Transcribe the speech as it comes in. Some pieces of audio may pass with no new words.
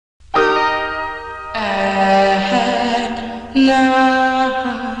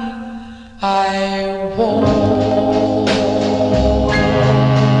I walk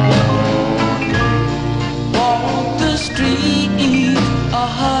the street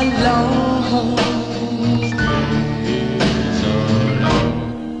alone,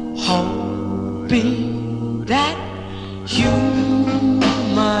 hoping that you,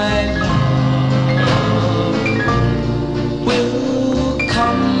 my love, will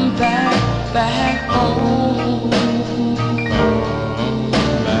come back home.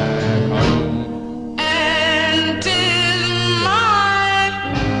 And in my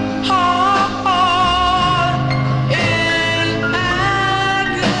heart, in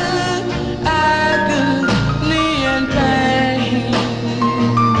agony and pain,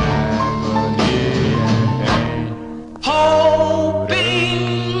 hoping,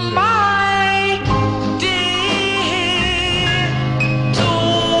 my dear, to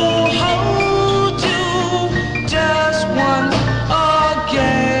hold you just once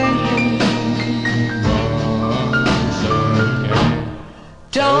again.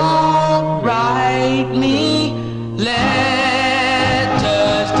 Don't write me letters,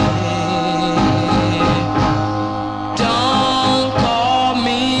 dear. Don't call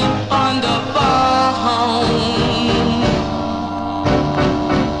me on the phone.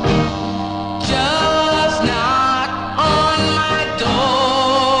 Just knock on my door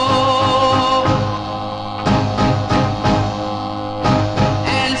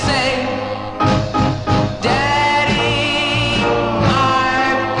and say, Daddy,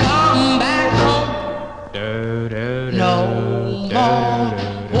 I've come back home. No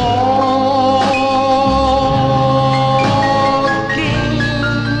more walking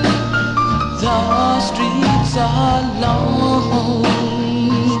the streets alone.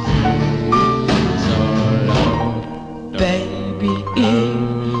 Baby,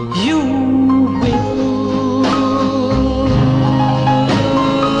 if you will,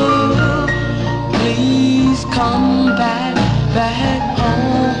 please come back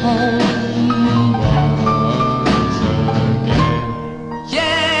home.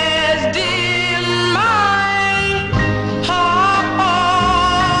 Yes, dear, my heart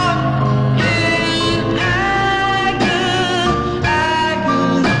in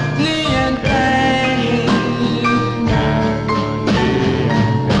agony and pain.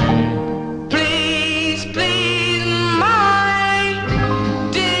 Please, please, my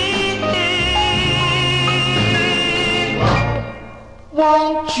dear,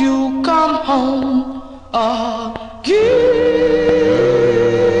 won't you come home again?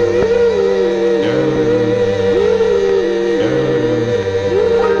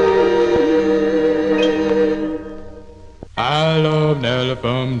 I love Nellie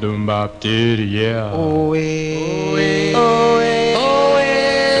from DOOWOP to the yeah. Owee, Owee, Owee,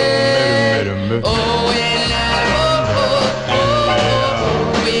 Owee.